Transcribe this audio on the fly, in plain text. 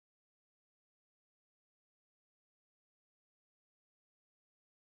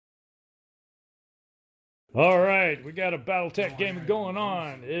All right, we got a Battletech game going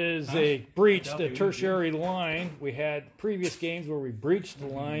on. It is a breached the tertiary line. We had previous games where we breached the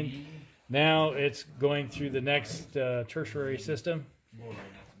line. Now it's going through the next tertiary system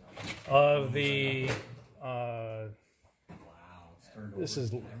of the. This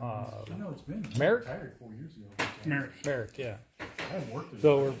is Marik. Marik, yeah.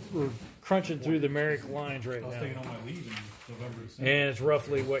 So we're crunching through the Marik lines right now. And it's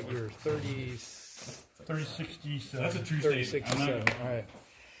roughly what year? 3067. That's a true 3067. All right.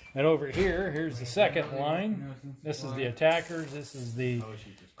 And over here, here's the second line. This is the attackers. This is the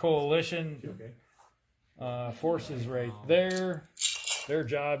coalition forces right there. Their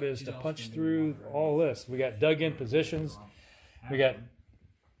job is to punch through all this. We got dug in positions. We got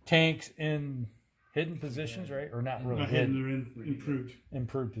tanks in hidden positions, right? Or not really hidden. They're in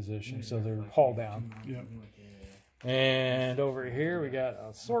improved positions, so they're hauled down. Yep. And over here we got an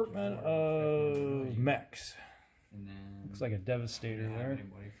assortment of mechs. Looks like a Devastator there.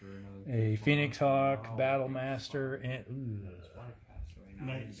 A Phoenix Hawk, Battle Master, and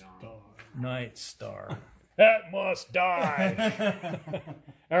Night Star. That must die.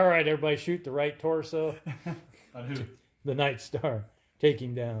 All right, everybody, shoot the right torso. On who? The Night Star. Take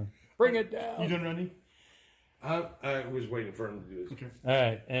him down. Bring it down. You done running? I was waiting for him to do this. Okay. All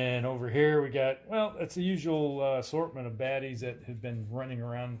right, and over here we got, well, it's the usual assortment of baddies that have been running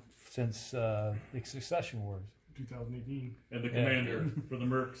around since the Succession Wars. 2018. And the commander for the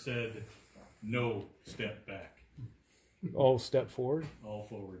Merc said, no step back. Oh, step forward? All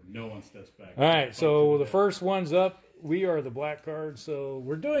forward. No one steps back. All right, so the first one's up. We are the black card, so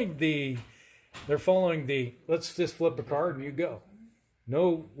we're doing they're following let's just flip a card and you go.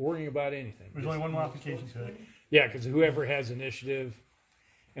 No worrying about anything. There's only one modification to it. Yeah, because whoever has initiative,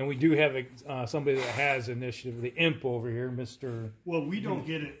 and we do have somebody that has initiative, the imp over here, Mr. Well, we don't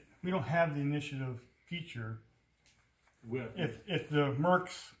get it. We don't have the initiative feature. If the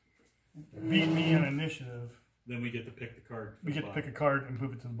Mercs beat me in initiative, then we get to pick the card. we get to pick a card and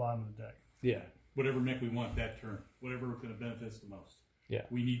move it to the bottom of the deck. Yeah. Whatever mech we want that turn. Whatever going to benefit us the most. Yeah.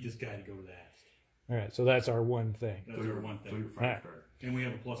 We need this guy to go to the ass. All right, so that's our one thing. That's our one thing. All right. And we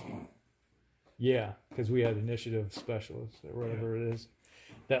have a +1. Yeah, because we had initiative specialist or whatever it is.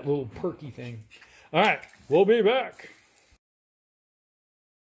 That little perky thing. All right, we'll be back.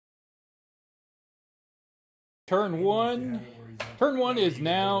 Turn one is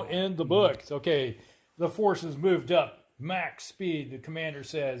now in the books. Okay, the forces moved up. Max speed, the commander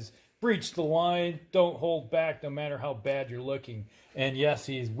says. Breach the line. Don't hold back no matter how bad you're looking. And yes,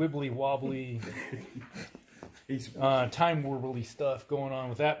 he's wibbly wobbly, time wobbly stuff going on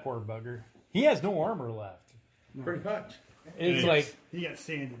with that poor bugger. He has no armor left. Pretty much. It's like He got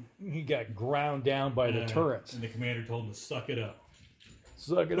sanded. he got ground down by the turrets. And the commander told him to suck it up.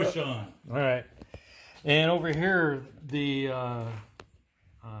 Suck it Push up. on. All right. And over here, this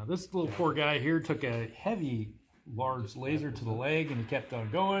little poor guy here took a heavy, large laser to the leg, and he kept on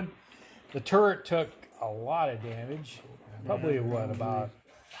going. The turret took a lot of damage. Probably, what, about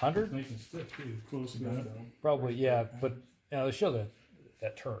 100? Nice and stiff, too. Close to that. Probably, yeah. But let's show that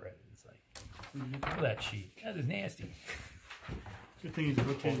turret. It's like, look at that sheet. That is nasty. Good thing he's a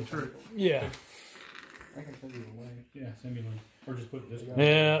rotating turret. Yeah. I can send you the link. Yeah, send me the link. Or just put this guy.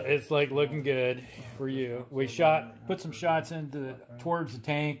 Yeah, it's like looking good for you. We put some shots towards the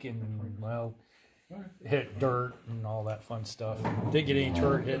tank, and well, hit dirt and all that fun stuff. Didn't get any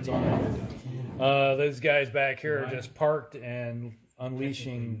turret hits on it. Those guys back here are just parked and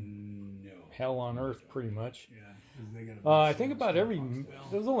unleashing hell on earth, pretty much. I think about there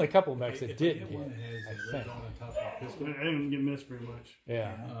was only a couple of mechs that did get, I think. I didn't get missed very much.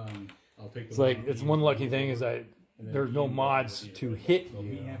 Yeah. I'll take It's like, it's one lucky thing is there's no mods to hit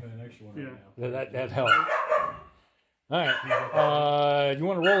you. Yeah. That helped. All right. You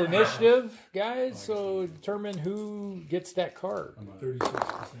want to roll initiative, guys? So determine who gets that card. 36%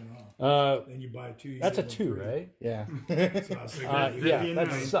 off. Then you buy two. That's a 2, right? Yeah. Yeah,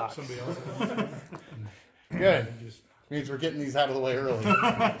 that sucks. Good. Means we're getting these out of the way early.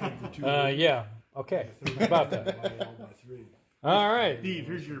 Yeah. Okay. How about that? All right. Steve,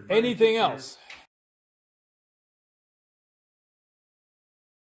 here's your Anything else?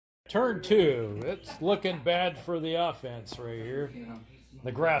 Turn 2. It's looking bad for the offense right here.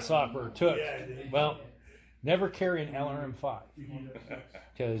 The Grasshopper took, well, never carry an LRM-5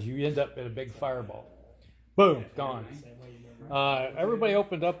 because you end up at a big fireball. Boom, gone. Everybody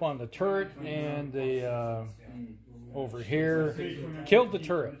opened up on the turret and the over here, killed the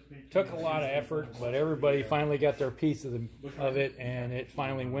turret. Took a lot of effort, but everybody finally got their piece of it, and it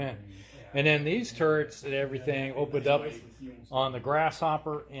finally went. And then these turrets and everything opened up on the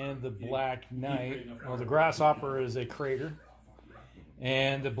Grasshopper and the Black Knight. Well, the Grasshopper is a crater,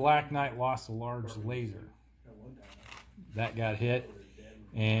 and the Black Knight lost a large laser. That got hit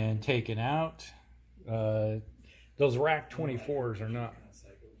and taken out. Those Rack 24s are not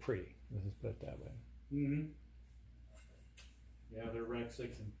pretty. Let's just put it that way. Mm-hmm. Yeah, they're Rack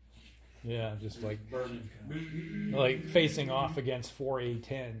 6 and yeah, just like burning. like facing off against 4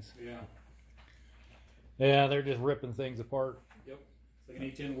 A10s. Yeah. Yeah, they're just ripping things apart. Yep.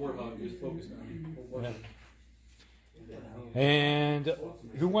 It's like an A10 Warhog who's focused on it. Yeah. And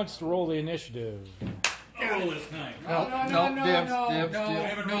who wants to roll the initiative? Roll this time. Dibs. I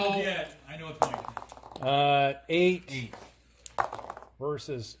haven't rolled yet. I know it's coming. 8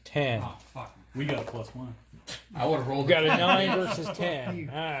 versus 10. Oh, fuck. We got a +1. I would have rolled. Got a 9 versus 10.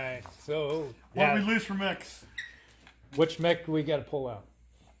 All right, so What do we lose from X? which mech do we got to pull out?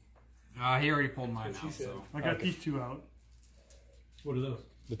 He already pulled mine out. So. I got these two out. What are those?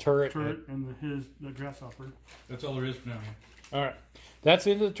 The turret. Turret and the Grasshopper. That's all there is for now. All right, that's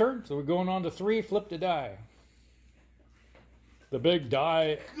the end of the turn. So we're going on to 3. Flip the die. The big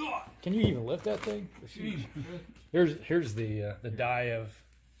die. Can you even lift that thing? Here's the die of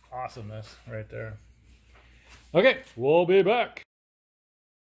awesomeness right there. Okay, we'll be back.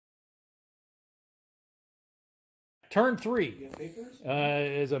 Turn 3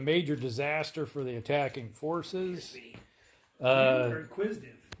 is a major disaster for the attacking forces.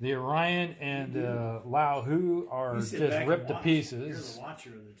 Inquisitive. The Orion and Lao Hu are You just sit back ripped and to watch. pieces. You're the watcher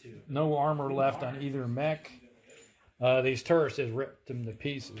of the two. No armor left on either mech. These turrets just ripped them to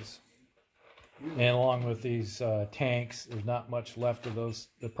pieces. And along with these tanks, there's not much left of those.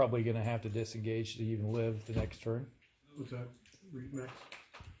 They're probably going to have to disengage to even live the next turn. What's that? Max?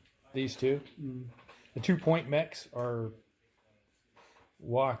 These two. The 2-point mechs are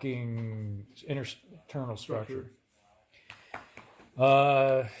walking internal structure.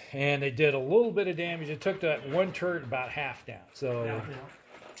 And they did a little bit of damage. It took that one turret about half down. So,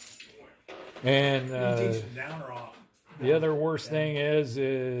 and Down or off? the other worst thing is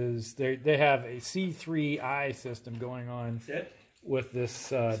they have a C3I system going on Sit. with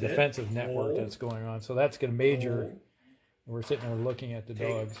this defensive network that's going on. So that's going to major. We're sitting there looking at the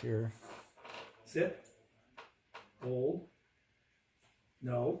dogs here. Sit. Hold.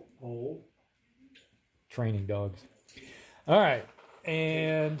 No. Hold. Training dogs. All right.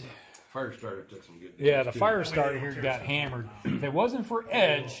 And Fire starter took some good. yeah, the fire starter here got hammered. If it wasn't for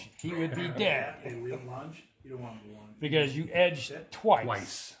Edge, he would be dead. Hey, we don't lunge. You don't want to lunge. Because you edged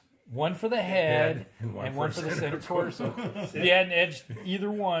twice. One for the head and one for the center torso. If you hadn't edged either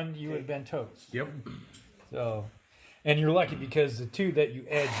one, you would have been toast. Yep. So, and you're lucky because the two that you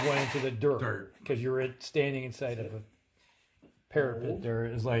edged went into the dirt. Because you were standing inside of a parapet there.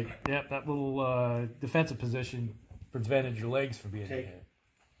 It's like, yep, that little defensive position prevented your legs from being hit.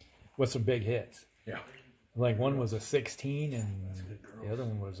 With some big hits. Yeah. Like one was a 16 and the other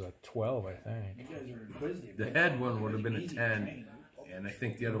one was a 12, I think. You guys are inquisitive. The head one would have been a 10, and I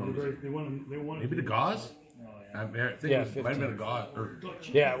think the other one was They want maybe the gauze. I think Yeah, it might have been a 15. gauze. Or,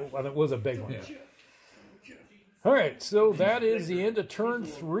 Yeah, well, it was a big one. yeah. All right, so that is the end of turn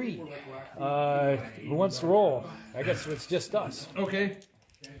 3. Who wants to roll? I guess it's just us. Okay.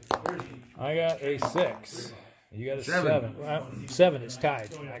 I got a 6. You got a 7. 7. Well, 7 is tied,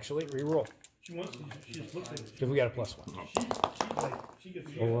 actually. Reroll. She wants to. She just looks like Because we got a +1. she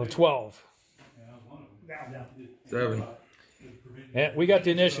gets. Well, 12. 7. And we got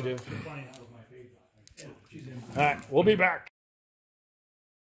the initiative. All right, we'll be back.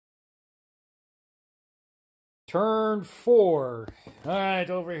 Turn 4. All right,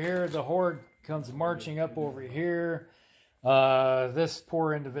 over here, the horde comes marching up over here. This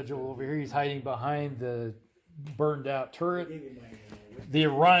poor individual over here, he's hiding behind the burned out turret. The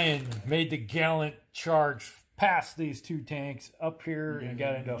Orion made the gallant charge past these two tanks up here and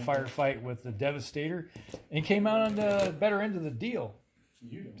got into a firefight with the Devastator and came out on the better end of the deal.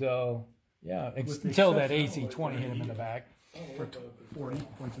 So, yeah, until that AC-20 hit him in the back. For 40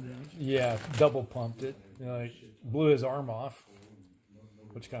 points of damage. Yeah, double pumped it. Blew his arm off,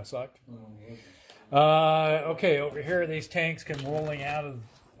 which kind of sucked. Okay, over here, these tanks come rolling out of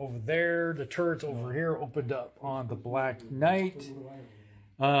over there. The turrets over here opened up on the Black Knight.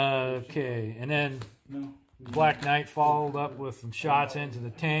 Okay, and then Black Knight followed up with some shots into the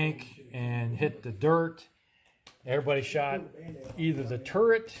tank and hit the dirt. Everybody shot either the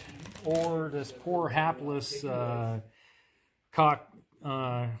turret or this poor hapless well,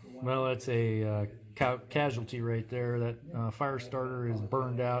 that's a casualty right there. That fire starter is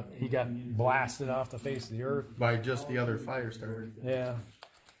burned out. He got blasted off the face of the earth. By just the other fire starter. Yeah.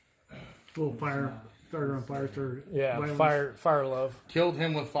 Little fire, started on fire, started. Yeah, violence. fire love. Killed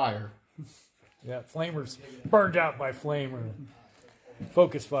him with fire. Yeah, flamers burned out by flamer.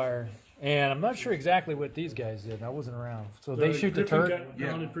 Focus fire. And I'm not sure exactly what these guys did. I wasn't around. So they shoot the Griffin turret. got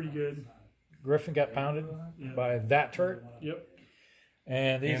pounded pretty good. Griffin got pounded by that turret. Yep.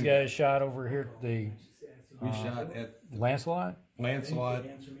 And these guys shot over here the We shot at Lancelot. Lancelot.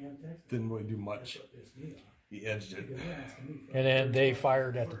 Didn't really do much. He edged it. And then they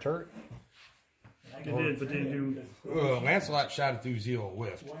fired at the turret. They did, but they didn't do. Lancelot shot it through Zero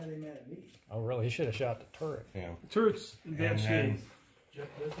Whiff. Oh, really? He should have shot the turret. Yeah. Turrets in bad And shape. then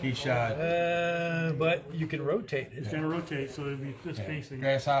he shot But you can rotate It's it. going to rotate, so it'd be just facing.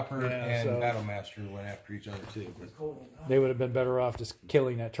 Grasshopper Yeah, and so- Battlemaster went after each other too. But They would have been better off just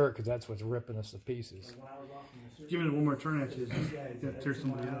killing that turret because that's what's ripping us to pieces. Giving it one more turn at you, you tear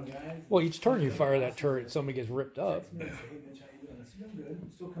somebody up. Well, each turn you fire that turret, somebody gets ripped up.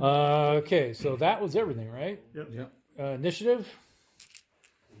 Okay, so that was everything, right? Yep. Initiative.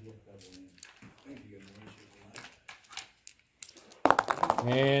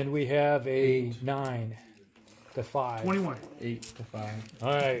 And we have a 9 to 5. 21. 8 to 5.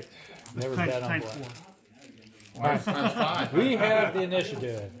 All right. Never bet on Times black. 4. All right. times 5. We have the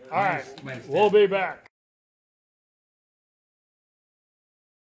initiative. All right. We'll be back.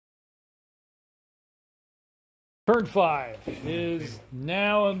 Turn 5 is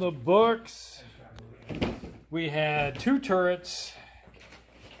now in the books. We had 2 turrets,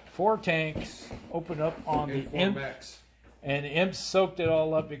 4 tanks, open up on the imp, and the imp soaked it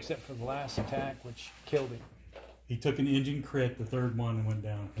all up except for the last attack, which killed him. He took an engine crit, the third one, and went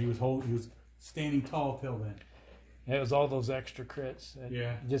down. He was standing tall till then. And it was all those extra crits. That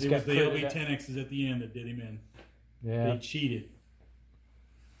Yeah, just it got was the critted LB out. 10Xs at the end that did him in. Yeah, They cheated.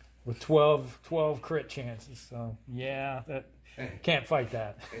 with 12 crit chances. So yeah, that can't fight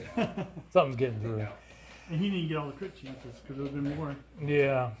that. Something's getting through. And he didn't get all the crit chances because there would have been more.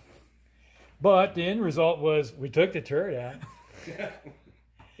 Yeah, but the end result was we took the turret out.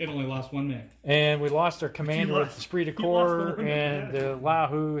 It only lost 1 man. And we lost our commander with lost- the Esprit de he lost Corps, the one and that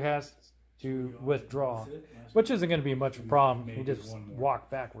Lahu has to withdraw, which isn't going to be much of a problem. He just walked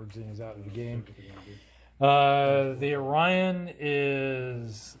backwards and he's out of the game. The Orion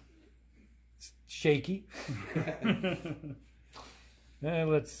is shaky.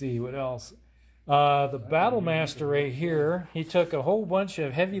 Let's see, what else? The Battlemaster right here, he took a whole bunch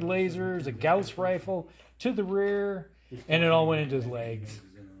of heavy lasers, a Gauss rifle to the rear, and it all went into his legs.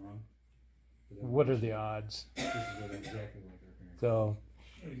 What are the odds? So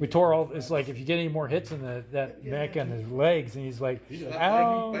we tore all. It's like if you get any more hits in that neck and his legs, and he's like,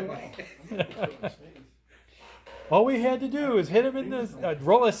 "Ow!" All we had to do is hit him in the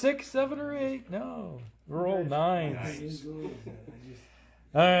roll a 6, 7, or 8. No, roll 9s.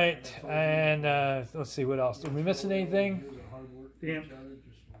 All right, and let's see what else. Did we missing anything? Damn.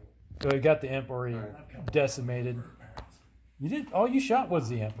 So we got the imp already decimated. You did. All you shot was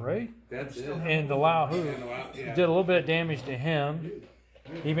the imp, right? That's it. And the Lahu did a little bit of damage to him.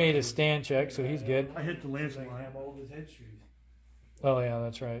 He made a stand check, so he's good. I hit the Lancelot. Oh yeah,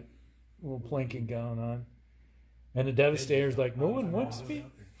 that's right. A little plinking going on. And the Devastator's like, no one wants me.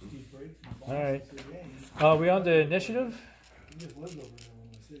 All right. We on to initiative?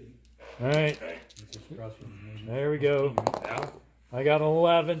 All right. There we go. I got an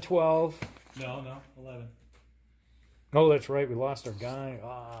 11, 12. No, 11. Oh, that's right. We lost our guy.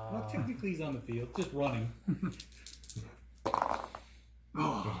 Well, technically he's on the field, just running.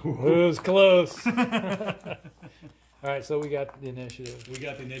 It was close. All right, so we got the initiative. We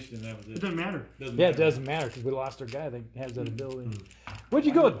got the initiative, and that was It it. doesn't matter. Yeah, it doesn't matter because we lost our guy that has that ability. What'd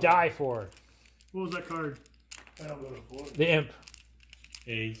you go die for? What was that card? The imp.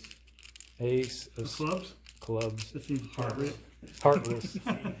 Ace. Ace The of clubs? clubs. That seems appropriate. Heartless.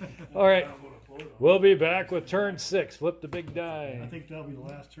 All right. We'll be back with turn 6. Flip the big I die. think that'll be the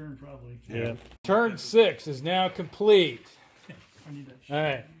last turn, probably. Yeah. Turn 6 is now complete. I need that shit All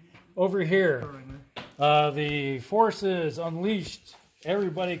right. Over here, right there. the forces unleashed.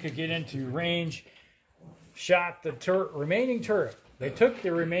 Everybody could get into range. Shot the remaining turret. They took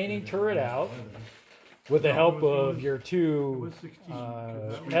the remaining turret out with the help of your 2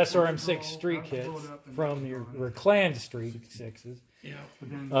 SRM6 streak hits from your clan streak 6s.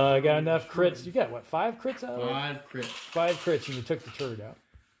 Got enough crits. You got what? 5 crits out of it? 5 crits. 5 crits, and you took the turret out.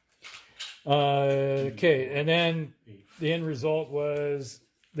 Okay, and then the end result was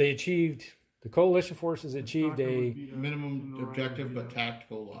the coalition forces achieved a, Minimum objective, but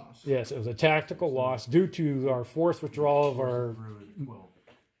tactical loss. yes, it was a tactical loss due to our forced withdrawal of our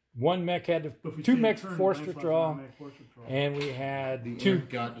one mech had But if we two change mechs turn, forced landslots withdrawal, not make forced withdrawal. and we had The two ant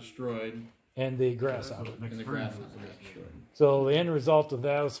got destroyed, and the grasshopper. and the grasses got destroyed. So the end result of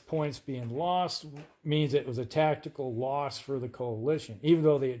those points being lost means it was a tactical loss for the coalition, even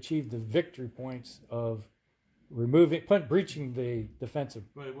though they achieved the victory points of breaching the defensive.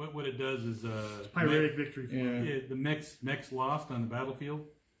 What it does is Pyrrhic victory. Yeah. the mechs lost on the battlefield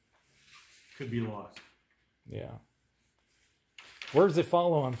could be lost. Yeah. Where's the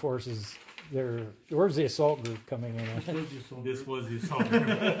follow-on forces? Where's the assault group coming in at? This was the assault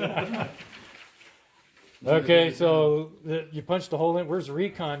group. Okay, so you punched a hole in. Where's the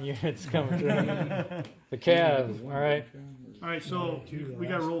recon units coming through? The Cav. All right. All right, so we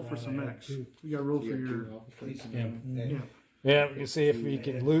got to roll for some mechs. We got to roll for your. Yeah. Yeah, we can see if we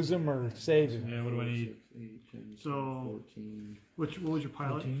can lose them or save them. Yeah, what do I need? So, what was your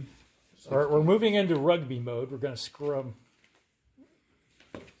pilot? We're moving into rugby mode. We're going to scrum.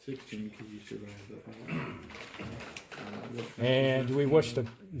 16 because you survived that. And do we wish to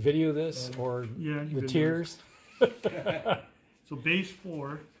video this or Yeah, you the did tears? So base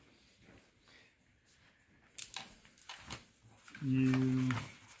 4.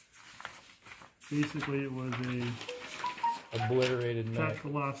 Basically it was a Obliterated mech.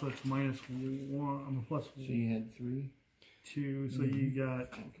 tactical loss, so it's -1. I'm a plus So you had 3. 2. So you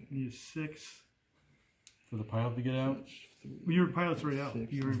got you 6. For the pilot to get out? Well, your pilot's already out.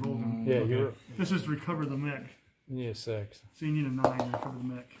 You already rolled them. Yeah, you're. This is to recover the mech. Yeah, 6. So you need a 9 to recover the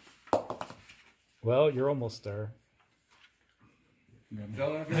mech. Well, you're almost there. Let's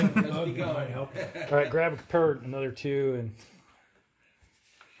be going. All right, grab a pair, another 2, and.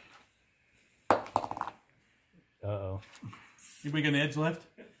 Uh-oh. Anybody got an edge left?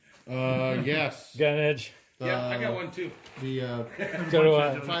 Yes. Got an edge. Yeah, I got one too. The Go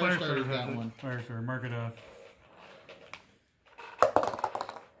to, fire starter's got one. Fire starter, mark it off.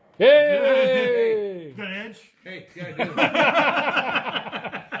 Yay! You got an edge? Hey, yeah, I do.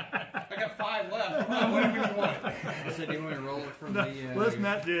 I got 5 left. What do you want? I said, you want to roll it from No, the. let's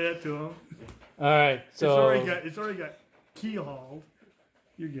not do that to him. All right, so It's already got keel hauled.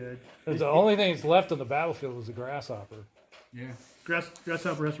 You're good. the only thing that's left on the battlefield is the grasshopper. Yeah.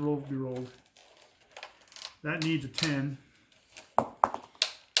 Grasshopper has to be rolled. That needs a 10.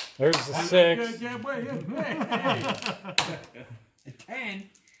 There's the 6. Yeah, wait, hey. A 10.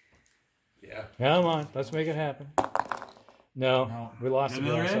 Yeah. Come on, let's make it happen. No, we lost the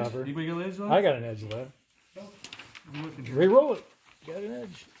Another edge? grasshopper. Anybody got an edge left? I got an edge left. I'm looking here. Reroll it. Got an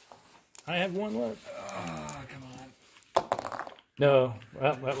edge. I have 1 left. Come on. No,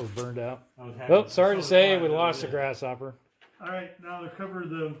 well, that was burned out. I was happy. Well, sorry to say, we lost the grasshopper. All right, now recover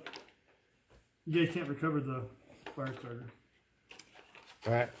the. You guys can't recover the fire starter.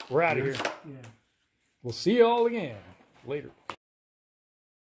 All right, we're out of here. Yeah. We'll see you all again later.